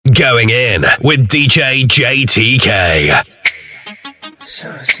Going in with DJ JTK.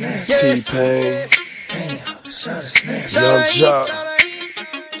 T-Pain, Young Jock.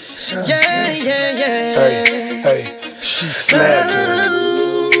 Hey, she snapping.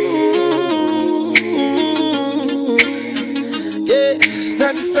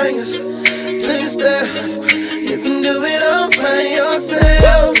 Snap your fingers, please stare. You can do it all by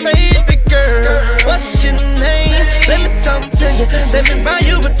yourself. Baby girl, what's your name? Let me talk to you, let me buy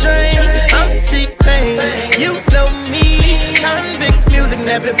you a drink. I'm T-Pain, you know me. Convict music,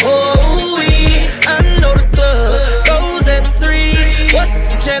 nappy boy. I know the club goes at 3. What's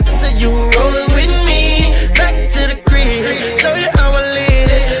the chances of you rolling with me? Back to the crib, show you how I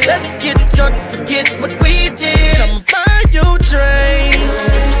live. Let's get drunk, forget what we did. Come buy you a drink.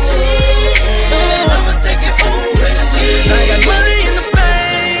 I'ma take it home with me. I got money in the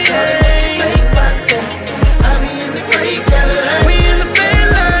bank. Sorry, what you think about that? I be in the great Cadillac. We in the bed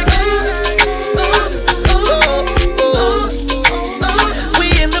like we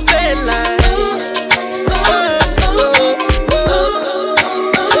in the bed like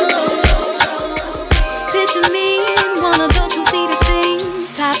Picture me in one of those two-seater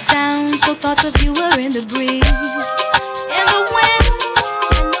things, top down, so thoughts of you were in the breeze. And the wind,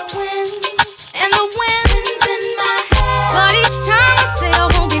 and the wind's in my head. But each time I say I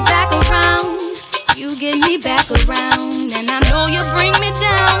won't be back around, you get me back around. And I know you bring me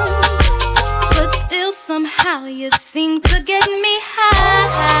down, but still somehow you seem to get me high.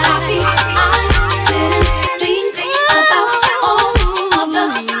 Happy, I'm sitting thinking about all of the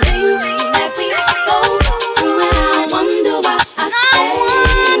things that we go through, and I wonder why I stay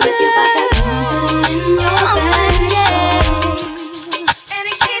with you, but there's something in your bad shape, and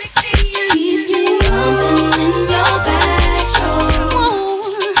it keeps me something in your bad shape.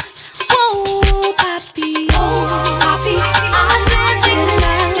 Whoa, Poppy, I still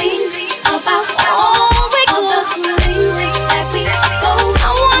thinking about all we go through, things that we go. I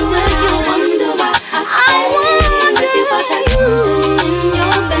wonder why I stay with you, but there's something in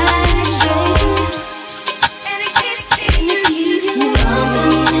your bad shape, and it keeps me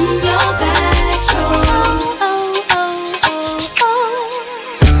something in your bad shape.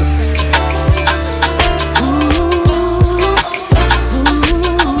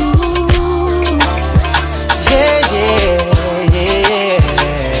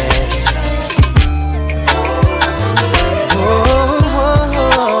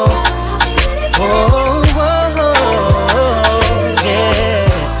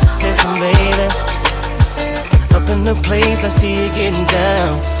 Listen, baby, up in the place, I see you getting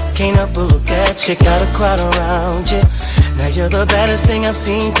down. Can't help but look at you, got a crowd around you. Now you're the baddest thing I've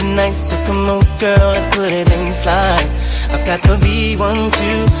seen tonight, so come on, girl, let's put it in flight. I've got the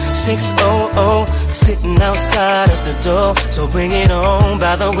V12600 sitting outside at the door, so bring it on.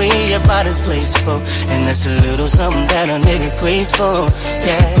 By the way, your body's placed for, and that's a little something that a nigga craves for. Yeah.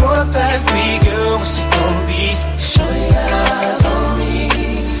 It's 3:15, girl, what's it gonna be? Shorty got eyes on me.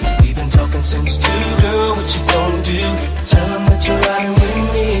 We've been talking since 2, girl, what you gonna do? Tell them that you're riding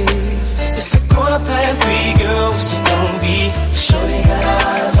with me. It's 3:15, girl, what's it gonna be? Shorty got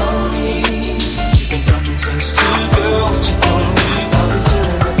eyes on me. You've been talking since 2, girl, what you gonna do? I'll be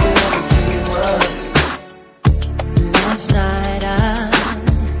chillin' at the embassy, what? Last night I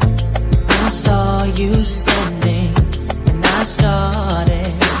saw you standing, and I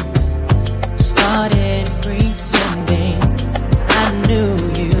started pretending I knew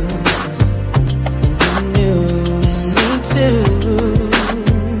you, and you knew me too.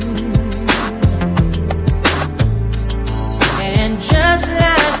 And just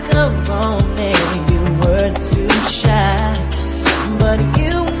like a romance, you were too shy, but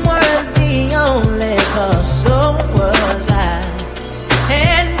you weren't the only cause, so was I.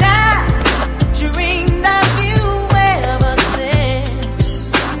 And I dreamed of you ever since.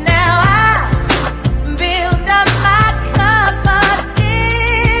 Now I build up my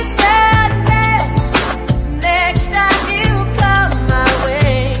confidence, and next time you come my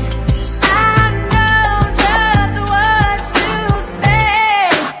way, I know just what to say.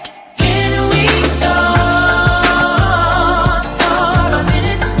 Can we talk for a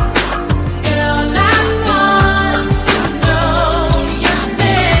minute? Girl, I want to know your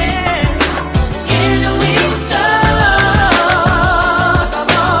name. Can we talk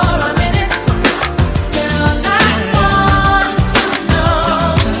for a minute? Girl, I want to know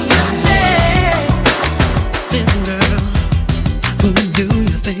your name. Listen, girl, who do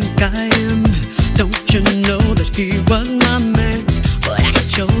you think I am? Don't you know that he was my man? But I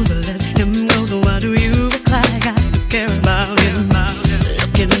chose to let him go, so why do you act like I still care about him?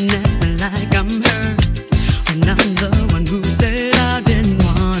 Looking at me like I'm hurt, when I'm the one who said I didn't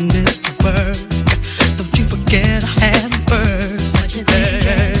want him.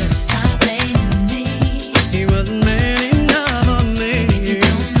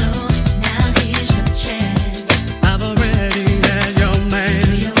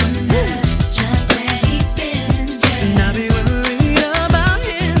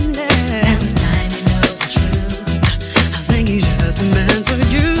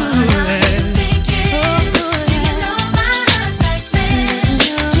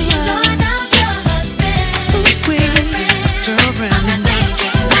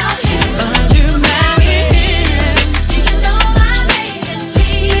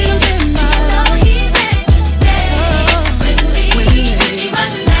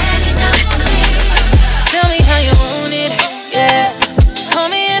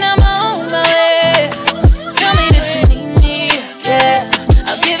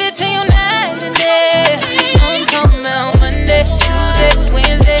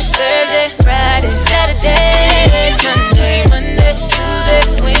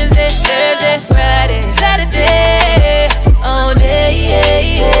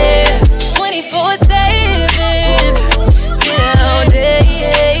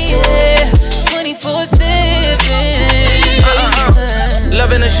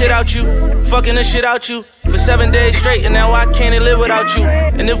 talking this shit out you for 7 days straight, and now I can't live without you.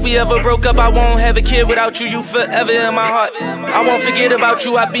 And if we ever broke up, I won't have a kid without you. You forever in my heart. I won't forget about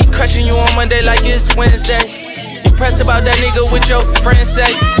you. I be crushing you on Monday like it's Wednesday. You pressed about that nigga with your friends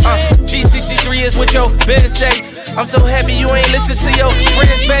say. G63 is what your business say. I'm so happy you ain't listen to your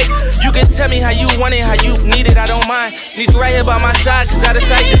friends, babe. You can tell me how you want it, how you need it, I don't mind. Need you right here by my side, cause out of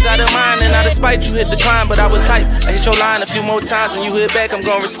sight is out of mind. And out of spite, you hit the climb, but I was hype. I hit your line a few more times, when you hit back, I'm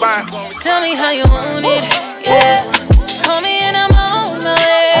gonna respond. Tell me how you want it, yeah. Call me and I'm on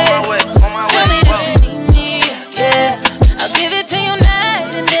my way. Tell me that you need me, yeah. I'll give it to you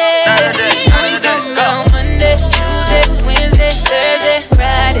night and day. I'm talking about Monday, Tuesday, Wednesday, Thursday,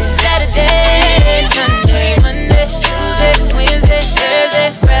 Friday, Saturday, Sunday, Monday, Tuesday, Wednesday, Thursday,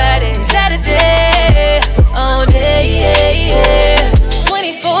 Friday, Saturday, all day, yeah, yeah.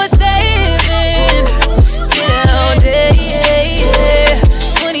 24/7, yeah, all day, yeah, yeah.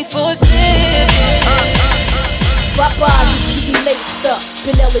 24/7. Bye-bye, just keep me laced up.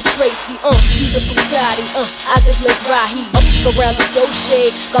 Vanilla Tracy, Caesar Bugatti, Isaac Mizrahi, up around the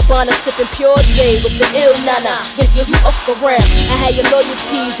Dolce, Gabbana sipping Pure J with the ill nana. Yeah, you up around. I had your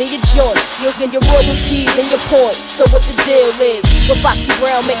loyalties and your joint, you'll get your royalties and your points. So what the deal is? With Foxy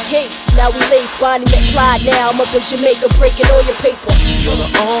Brown make cakes, now we lace Bonnie McFly. Now I'm up in Jamaica breaking all your paper. You're the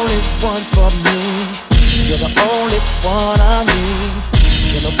only one for me. You're the only one I need.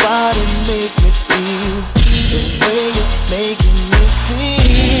 Can nobody make me feel the way you're making me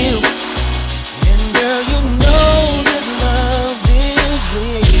feel? And girl, you know this love is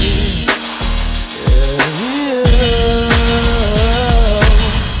real.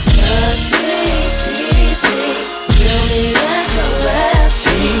 Touch me, seize me, feel me and caress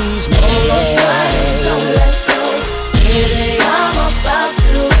me. Tease me, hold on tight, don't let go. Baby, I'm about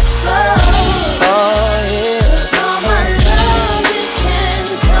to explode. oh yeah. 'Cause all my love you can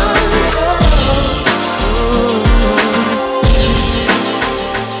control.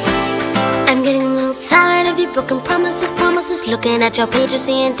 I'm getting a little tired of your broken promises. Looking at your pages,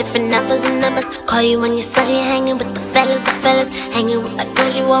 seeing different numbers and numbers. Call you when you're study, hanging with the fellas. Hanging with my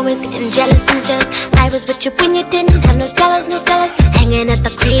girls, you always getting jealous and jealous. I was with you when you didn't have no dollars. Hanging at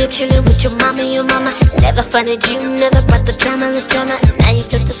the crib, chilling with your mama. Never funded you, never brought the drama. Now you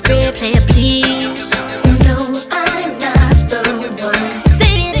flip the script, play it please. No, I'm not the one.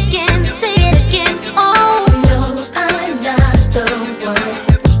 Say it again, oh. No, I'm not the one.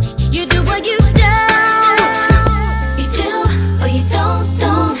 You do what you do. You do or you don't.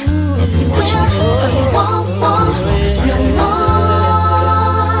 You will or you won't.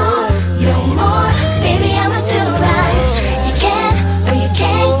 No more. Baby, I'ma do right. You can or you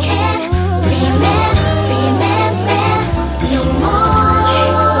can't. This is man for your man.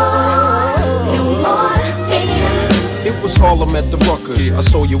 No more. Baby, It was Harlem at the Ruckers. I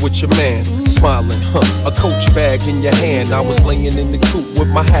saw you with your man, smiling, a Coach bag in your hand. I was laying in the coupe with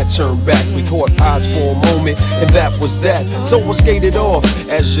my hat turned back. We caught eyes for a moment, and that was that. So I skated off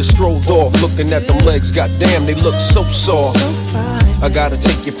as you strolled off, looking at them legs. Goddamn, they look so soft. I gotta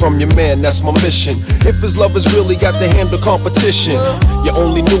take you from your man, that's my mission. If his love is really got to handle competition. You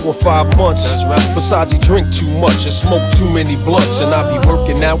only knew him 5 months. Besides, he drink too much and smoke too many blunts. And I be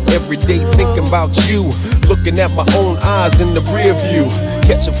working out every day thinking about you. Looking at my own eyes in the rear view.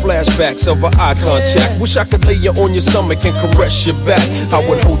 Catching flashbacks of our eye contact. Wish I could lay you on your stomach and caress your back. I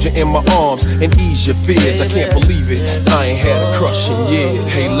would hold you in my arms and ease your fears. I can't believe it, I ain't had a crush in years.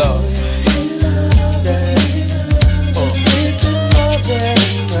 Hey love.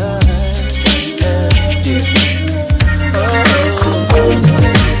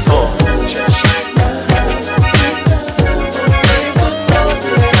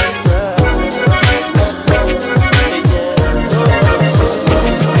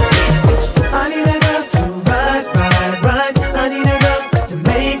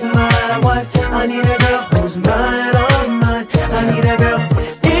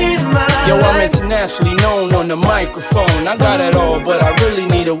 Internationally known on the microphone. I got it all, but I really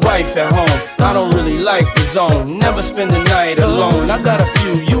need a wife at home. I don't really like the zone, never spend the night alone. I got a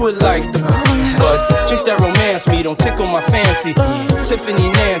few you would like the but chicks that romance me don't tickle my fancy. Tiffany,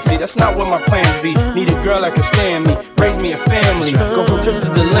 Nancy, that's not what my plans be. Need a girl that can stand me, raise me a family. Go from trips to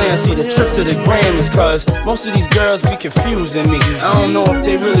the land, see the trip to the Grammys. Cause most of these girls be confusing me. I don't know if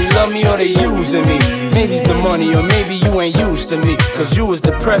they really love me or they using me. Maybe it's the money or maybe you ain't used to me. Cause you was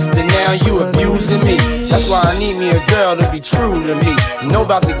depressed and now you abusing me. That's why I need me a girl to be true to me. Know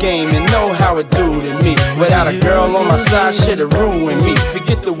about the game and know how it do to me. Without a girl on my side, shit'll ruin me.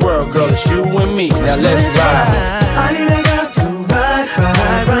 Forget the world, girl, it's you and me. Now let's ride. I need a girl to ride.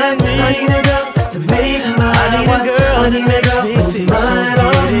 I need a girl to make my I need a girl that makes me feel so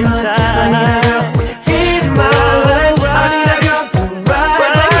good inside.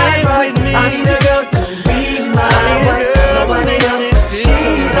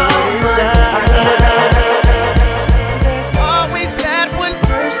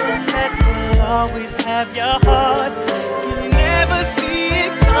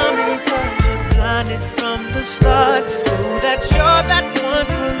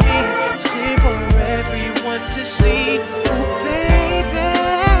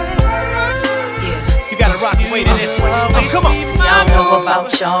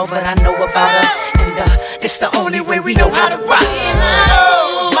 about y'all, but I know about us. And it's the only way we know how to rock.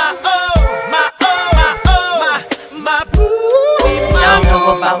 I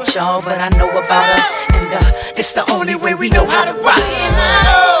know about y'all, but I know about us. And it's the only way we know how to rock.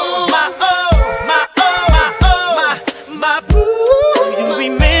 You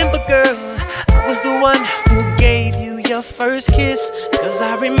remember, girl, I was the one who gave you your first kiss. Cause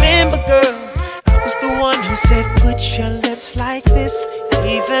I remember, girl, I was the one who said put your lips like this.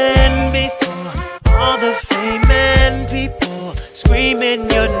 Even before all the fame and people screaming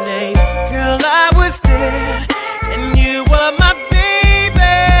your name. Girl, I was there and you were my baby.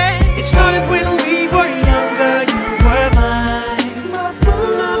 It started when we were younger, you were mine.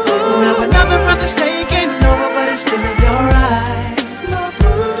 Now another brother's taking over, but it's still in your eyes.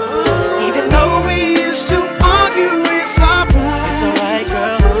 Even though we used to argue, it's alright. It's alright,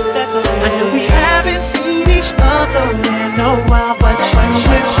 girl, that's okay. I know we haven't seen each other in a while, but you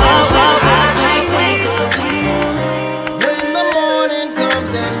will always. When the morning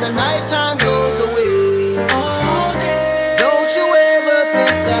comes and the nighttime goes away, don't you ever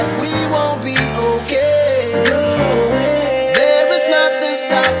think that we won't be okay. There is nothing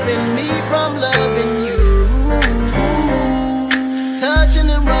stopping me from loving you, touching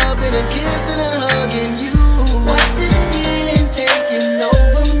and rubbing and kissing and hugging you. What's this feeling taking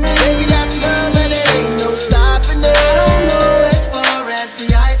over me? Baby, that's love and it ain't no stopping it. I don't know as far as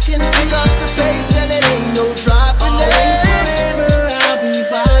the eyes can pick up the pace and it ain't no dropping it. Forever I'll be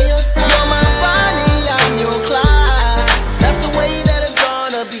by your side. You're my Bonnie, I'm your Clyde. That's the way that it's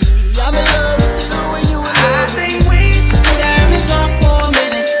gonna be. I'm in love with you and you in love with me. Sit down and talk for a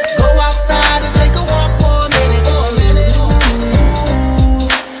minute. Go outside and take a walk for a minute. For a minute. Ooh,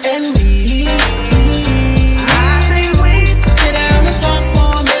 and me. Sit down and talk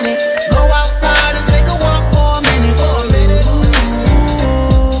for a minute. Go outside and take a walk for a minute. For a minute. Ooh,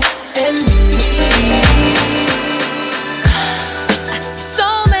 and me. So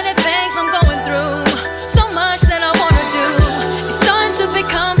many things I'm going through, so much that I wanna do. It's starting to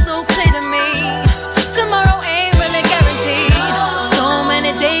become so clear to me. Tomorrow ain't really guaranteed. So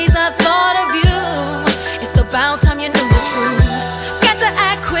many days I thought of you. It's about time you knew the truth. Got to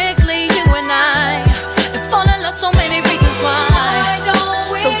act quickly, you and I, and fall in love. So many reasons why.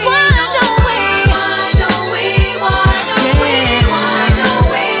 So why don't we?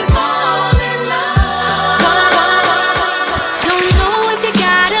 Fall in love? Don't know if you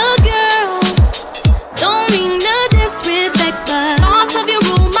got a girl. Don't mean to disrespect, but thoughts of you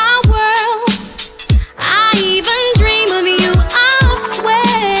rule my world. I even dream of you, I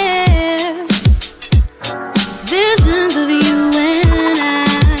swear. Visions of you and I.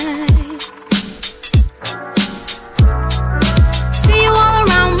 See you all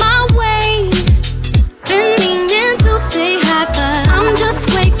around my way. Been meaning to say hi, but I'm just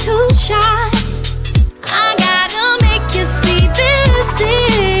way too shy. I gotta make you see this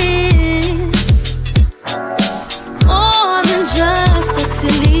is more than just a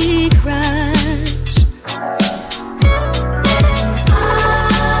silly crush.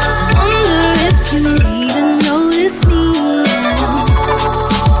 Wonder if you even notice me.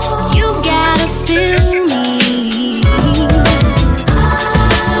 You gotta feel me.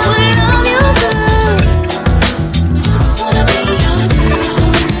 Would love you good. Just wanna be your girl.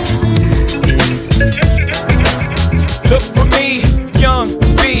 Look for me, young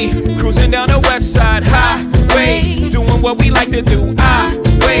B, cruising down the west side highway, doing what we like to do.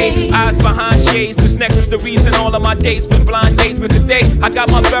 Eyes behind shades, this necklace the reason all of my dates been blind dates. But today I got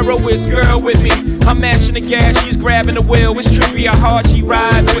my Veroist girl with me. I'm mashing the gas, she's grabbing the wheel. It's trippy how hard she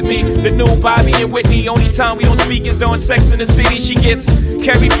rides with me. The new Bobby and Whitney, only time we don't speak is during Sex in the City. She gets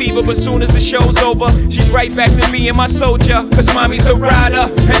carry fever, but soon as the show's over, she's right back to me and my soldier. Cause mommy's a rider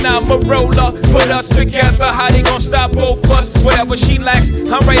and I'm a roller. Put us together, how they gon' stop both of us? Whatever she lacks,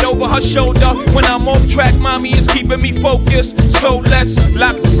 I'm right over her shoulder. When I'm off track, mommy is keeping me focused. So let's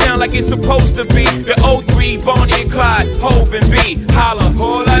lock this down like it's supposed to be. The 03, Bonnie and Clyde, Hov and B. Holla,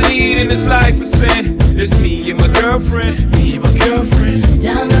 all I need in this life is sin. It's me and my girlfriend, me and my girlfriend.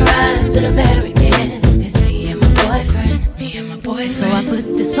 Down the ride to the very end. It's me and my boyfriend, me and my boyfriend. So I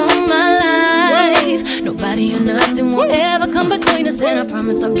put this on my life. Nobody or nothing will ever come between us, and I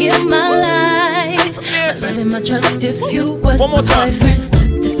promise I'll give my life. My love and my trust if you was my boyfriend.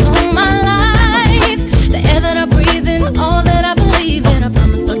 Put this on my life. The air that I breathe in, all that I believe in. I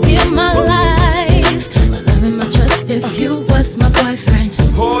promise I'll give my life. My love and my trust if you was my boyfriend.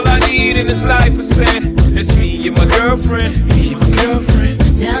 All I need in this life is sin. It's me and my girlfriend, me and my girlfriend.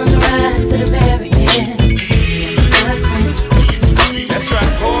 Down the ride to the very end. It's me and my boyfriend. That's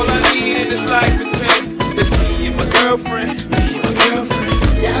right. All I need in this life is sin. It's me and my girlfriend, me and my girlfriend.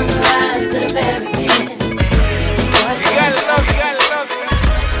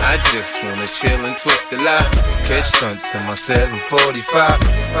 just wanna chill and twist the lie. Catch stunts in my 745.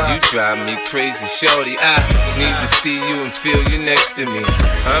 You drive me crazy, shorty. I need to see you and feel you next to me.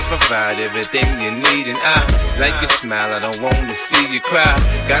 I provide everything you need, and I like your smile. I don't wanna see you cry.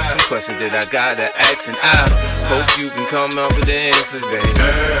 Got some questions that I gotta ask, and I hope you can come up with the answers, baby.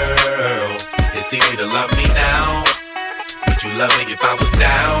 Girl, it's easy to love me now. Would you love me if I was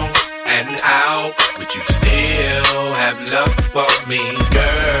down and out? Would you still have love for me?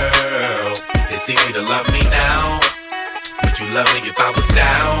 Girl, it's easy to love me now. Would you love me if I was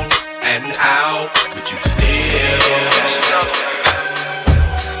down and out? Would you still?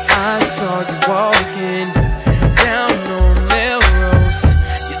 I saw you walking down on Melrose.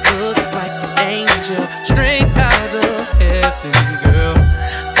 You look like an angel straight out of heaven, girl.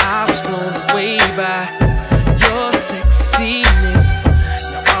 I was blown away by your sexiness.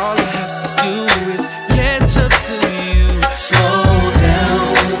 Now all I have to do is catch up to you. Slow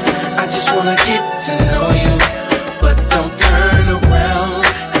down, I just wanna get to know you. But don't turn around,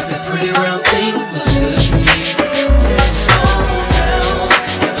 'cause that pretty round thing looks good to me. Slow down,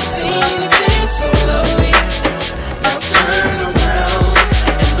 never seen anything so lovely. Now turn around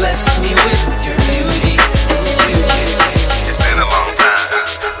and bless me with your beauty. It's been a long time.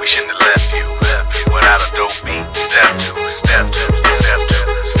 We shouldn't have left you without a dope beat. Step two, step two, step two,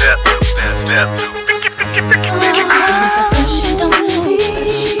 step two, step two. If at first you don't succeed,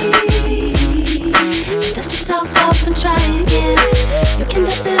 dust yourself off and try again. You can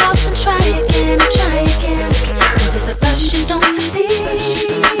dust it off and try again, and try again. 'Cause if at first you don't succeed,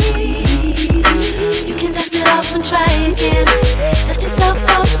 you can dust it off and try again. Dust yourself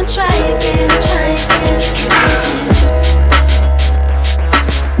off and try again, and try again.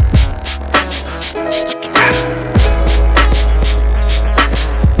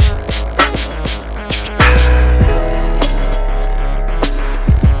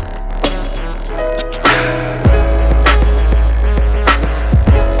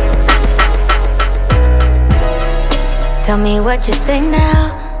 Tell me what you say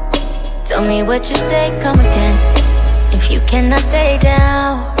now. Tell me what you say, come again. If you cannot stay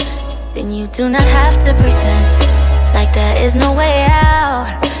down, then you do not have to pretend like there is no way out.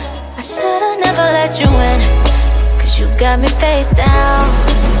 I should've never let you in, 'cause you got me face down.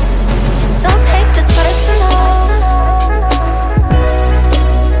 And don't take this personal.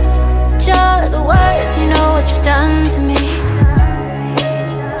 You're the worst, you know what you've done to me.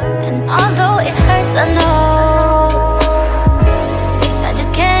 And although it hurts, I know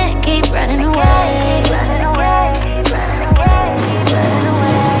running away.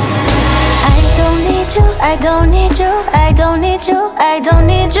 I don't need you, I don't need you, I don't need you, I don't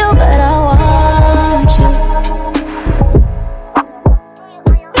need you, but I want you.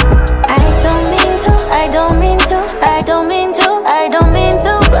 I don't mean to, I don't mean to, I don't mean to, I don't mean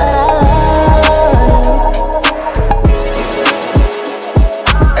to, but I love you.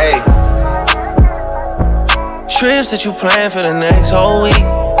 Hey, trips that you plan for the next whole week.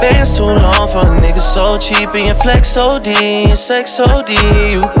 Bands too long for a nigga so cheap, and your flex OD, and sex OD.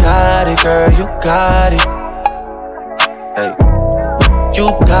 You got it, girl, you got it. Hey, you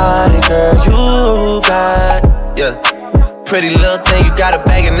got it, girl, you got it. Yeah, pretty little thing, you got a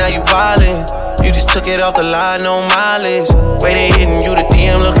bag and now you wildin'. You just took it off the line, no mileage. Way they hitting you, the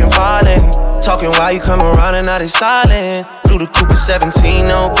DM looking violent. Talking while you come around and now they silent. Flew the coupe at 17,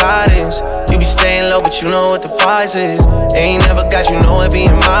 no guidance. You be staying low, but you know what the price is. Ain't never got you know it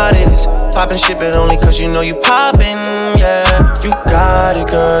being modest. Poppin' shit, but only 'cause you know you poppin', yeah. You got it,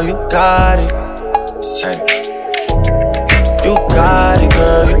 girl, you got it. Hey. You got it,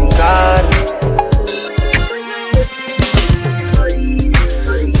 girl, you got it.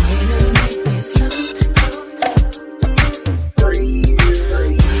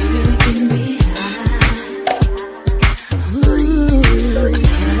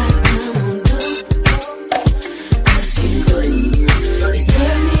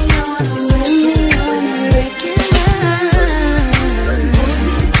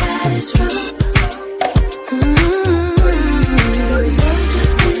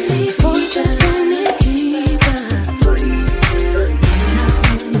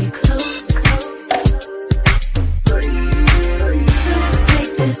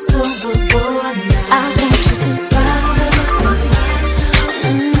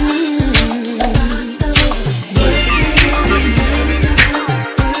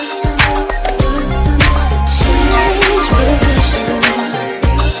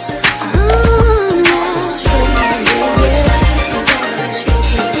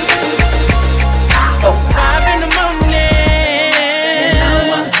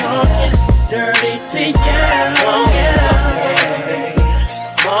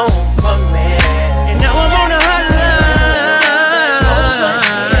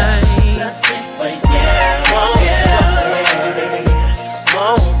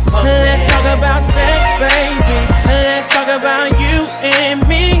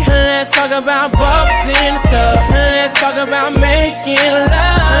 talk about bubbles in the tub. Let's talk about making love.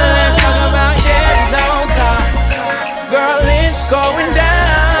 Let's talk about cherries on top. Girl, it's going down.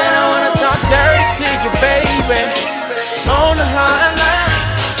 Said I wanna talk dirty to you, baby, on the hotline.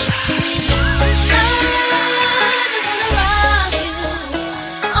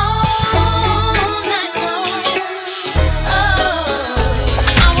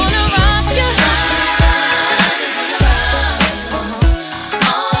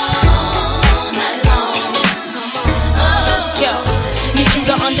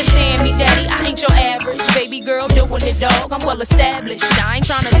 Dog, I'm well established. I ain't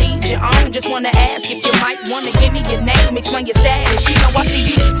tryna lead you on. Just wanna ask if you might wanna give me your name, explain your status. You know I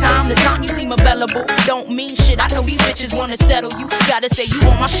see you time to time, you seem available. Don't mean shit, I know these bitches wanna settle you. Gotta say you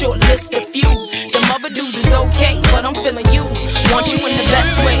on my short list of few. Them other dudes is okay, but I'm feeling you. Want you in the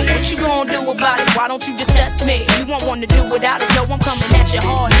best way. What you gonna do about it? Why don't you just test me? You won't wanna do without it. No, I'm coming at you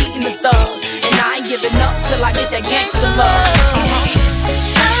hard, eating the thug. And I ain't giving up till I get that gangster love.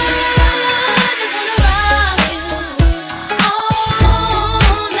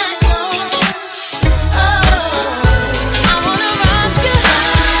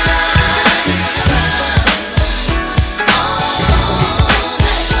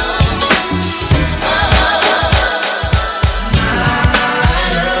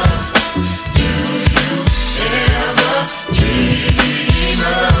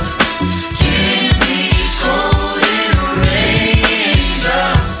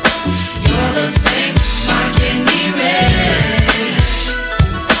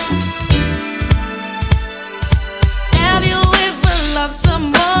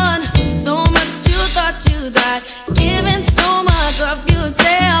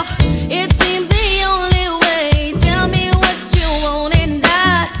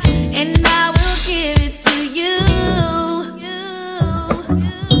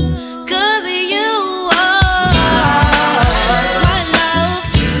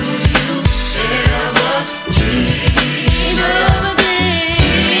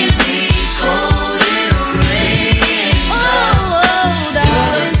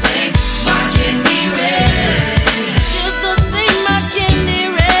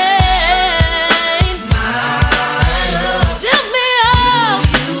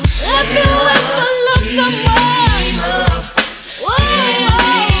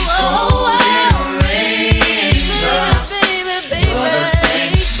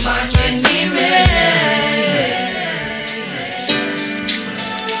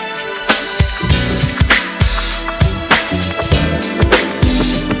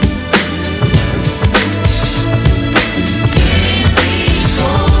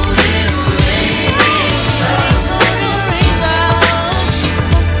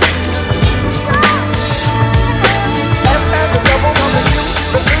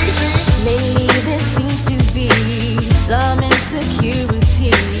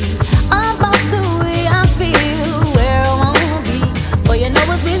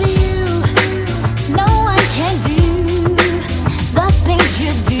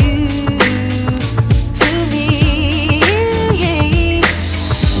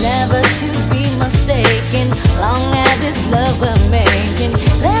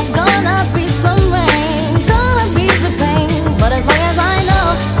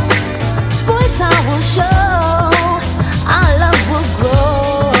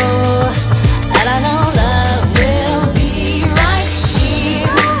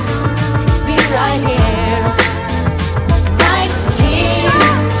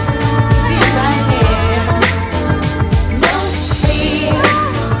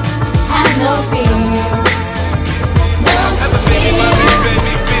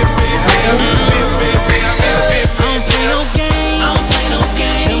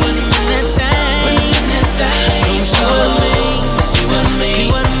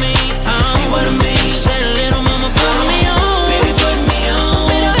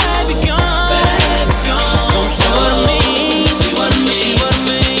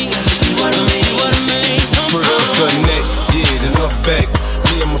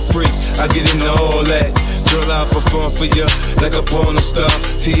 For you like a porno star.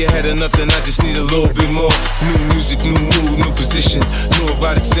 Till you had enough, then I just need a little bit more. New music, new mood, new position. New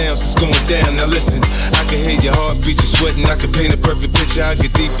erotic sounds, it's going down. Now listen, I can hear your heartbeat, you're sweating. I can paint a perfect picture. I get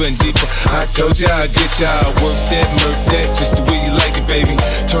deeper and deeper. I told you I'd get you. I work that, murk that, just the way you like it, baby.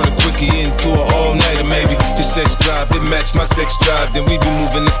 Turn a quickie into an all-nighter, maybe. Your sex drive, it match my sex drive. Then we be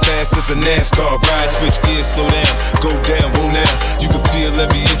moving as fast as a NASCAR ride. Switch gears, slow down, go down, roll now. You can feel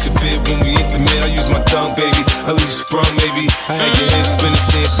every inch of it when we intimate. I use my tongue, baby. I leave you sprung, maybe. I had your head spinning,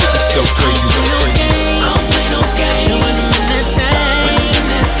 saying, "This is so crazy, so crazy." I don't play no games. You in the minute thing.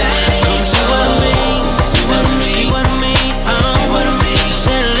 Come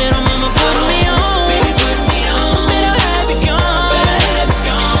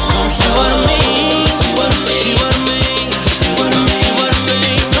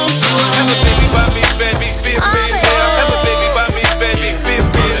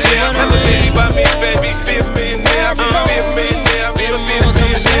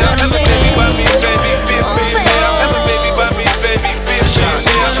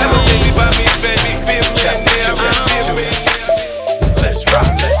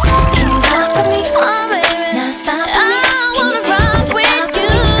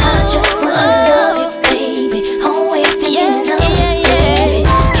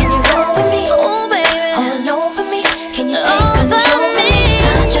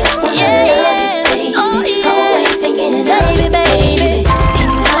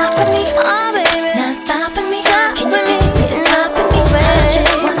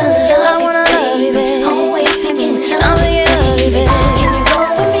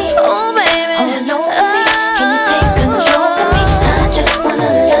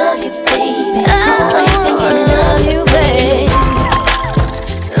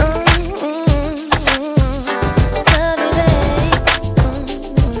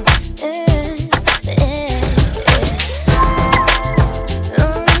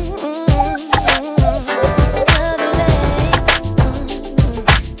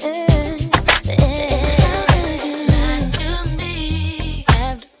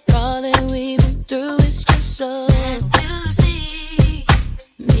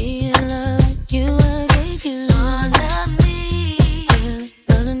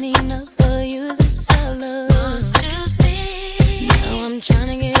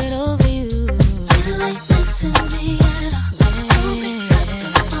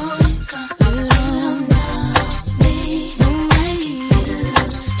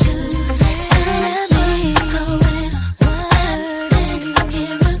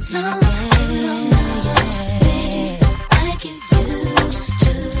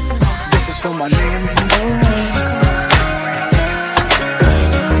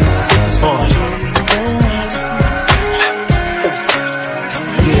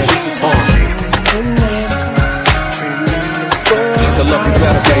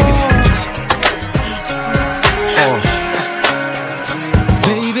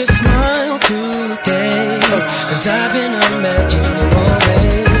 'cause I've been imagining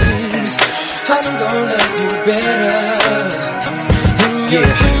always I'm gonna love you better. And your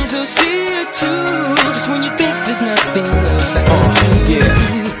friends will see it too. Just when you think there's nothing else I can do,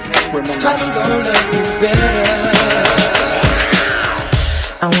 I'm gonna love you better.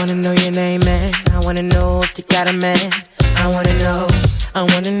 I wanna know your name, man. I wanna know if you got a man. I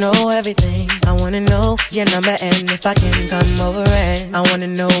wanna know everything. I wanna know your number and if I can come over, and I wanna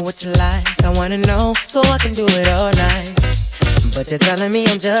know what you like. I wanna know so I can do it all night. But you're telling me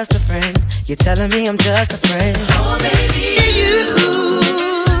I'm just a friend. You're telling me I'm just a friend. Oh baby, you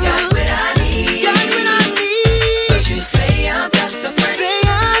got what I need. Got what I need. But you say I'm just a friend. Say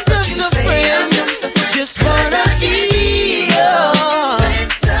I'm just a friend. Just wanna be your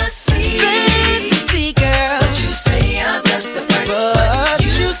fantasy girl. But you say I'm just a friend. But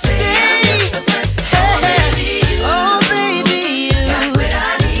you say I'm just a friend. Oh baby, you got what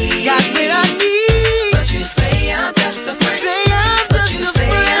I need. Got what I need. But you say I'm just a friend. Say I'm just a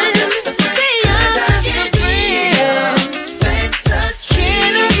friend. Say I'm just a friend. Fantasy.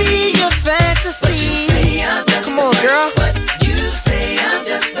 Can I be your fantasy? But you say I'm just Come on, girl. But you say I'm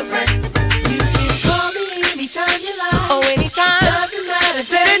just a friend. You can call me anytime you like. Oh, anytime. Doesn't matter. I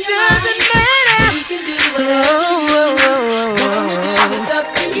said it doesn't matter. You can do whatever. It's up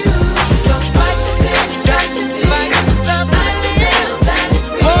to you. Don't fight the belly, got to be. Fight the little that is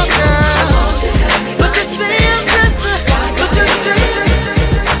real. Oh, girl. But you say I'm just a. But you say.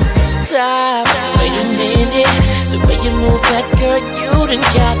 Stop. Wait a minute. The way you move that girl, you done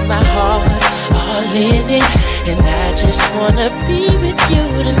got my heart all in it. And I just wanna be with you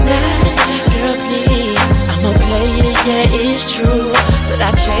tonight. Girl, please. I'm a player, yeah, it's true. But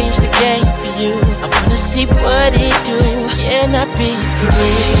I changed the game for you. I wanna see what it do. Can I be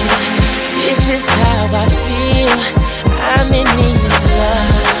free? This is how I feel. I'm in need of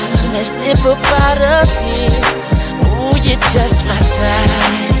love. So let's dip up out of here. Ooh, you're just my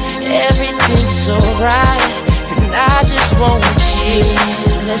type. Everything's so right. And I just want cheese.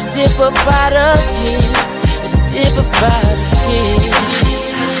 So let's dip up out of here. Let's dip up out of here.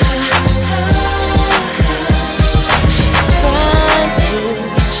 She's fine too,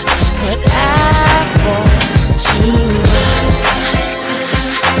 but I want you.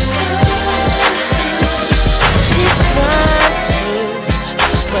 She's fine too,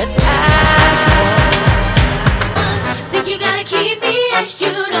 but Think you gotta keep me as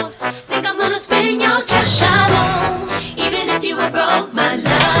you don't. Think I'm gonna spend your cash, I won't. Even if you were broke, my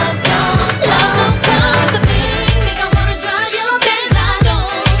love don't come to me. Think I wanna drive your Benz, I don't.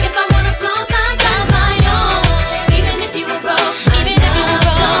 If I wanna floss, I got my own. Even if you were broke, my love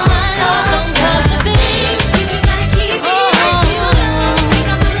don't come to me. Think you gotta keep me as you don't. Think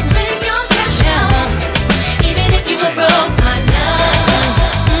I'm gonna spend your cash, I won't. Even if you were broke, my love.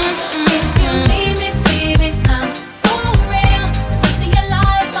 If you need me, baby, I'm for real. Rest of your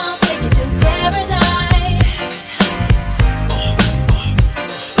life, I'll take you to paradise.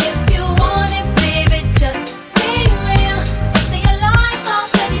 If you want it, baby, just be real. Rest of your life, I'll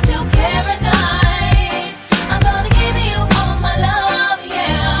take you to paradise. I'm gonna give you all my love,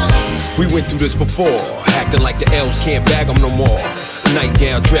 yeah. We went through this before, acting like the L's can't bag them no more.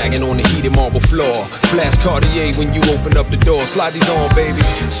 Nightgown dragging on the heated marble floor. Flash Cartier when you open up the door. Slide these on, baby.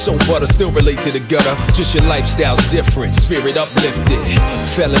 So butter, still relate to the gutter. Just your lifestyle's different, spirit uplifted.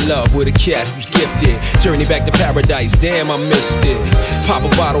 Fell in love with a cat who's gifted. Journey back to paradise, damn, I missed it. Pop a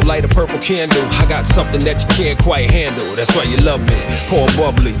bottle, light a purple candle. I got something that you can't quite handle. That's why you love me. Pour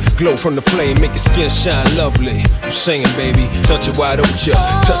bubbly, glow from the flame, make your skin shine lovely. I'm singing, baby. Touch it, why don't ya?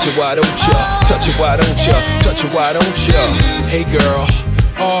 Touch it, why don't ya? Touch it, why don't ya? Touch it, why don't ya? Hey, girl.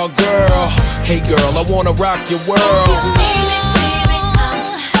 Oh girl, hey girl, I wanna rock your world.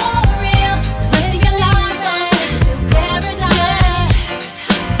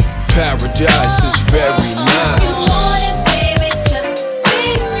 Paradise is very nice.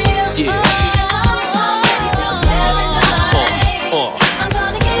 Yeah.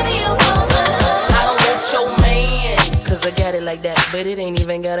 I don't want your man, 'cause I got it like that. But it ain't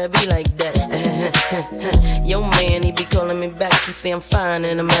even gotta be like that. Your man, he be calling me back. He say I'm fine,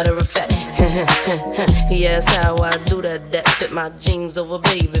 and a matter of fact, he asks how I do that. That fit my jeans over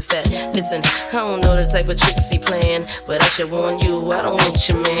baby fat. Listen, I don't know the type of tricks he playing, but I should warn you, I don't want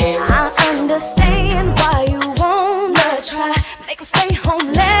your man. I understand why you wanna try, make him stay home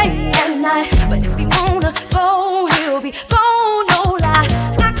late at night. But if he wanna go, he'll be gone, no lie.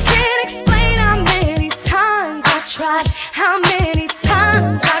 I can't explain how many times I tried, how many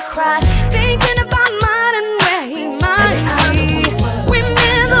times I cried, thinking about mine and where he might be.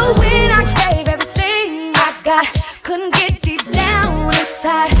 Remember when I gave everything I got, couldn't get deep down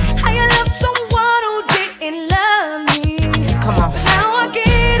inside. How you love someone who didn't love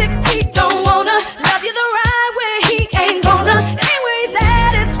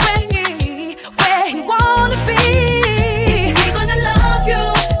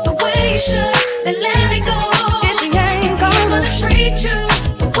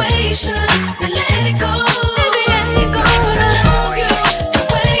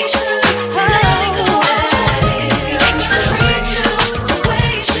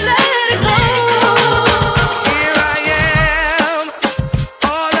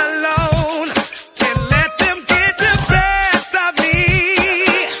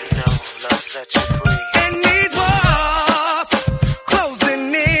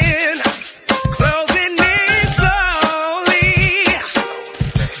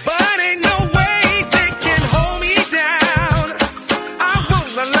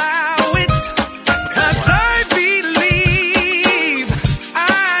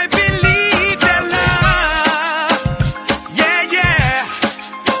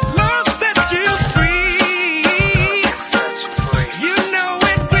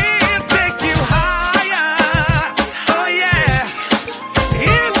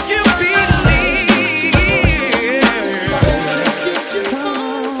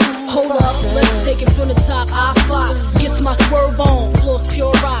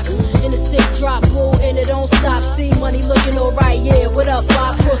up.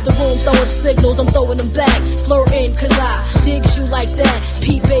 I across the room throwing signals, I'm throwing them back. Flirting, cause I digs you like that.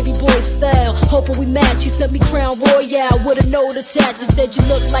 Pete baby boy style, hoping we match. He sent me Crown Royale with a note attached. He said you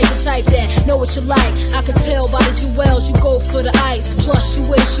look like the type that know what you like. I can tell by the jewels you go for the ice. Plus you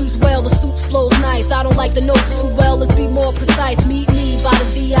wear shoes well, the suit flows nice. I don't like the notes too well, let's be more precise. Meet me by the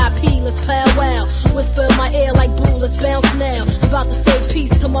VIP, let's powwow. Whisper in my ear like blue, let's bounce now. About to say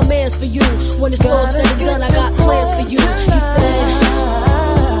peace to my mans for you. When it's all said and done, I got plans for you. He said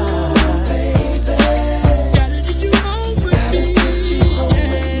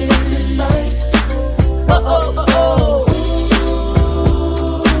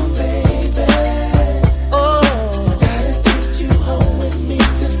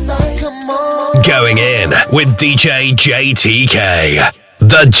Going in with DJ JTK.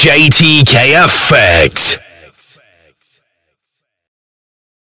 The JTK Effect.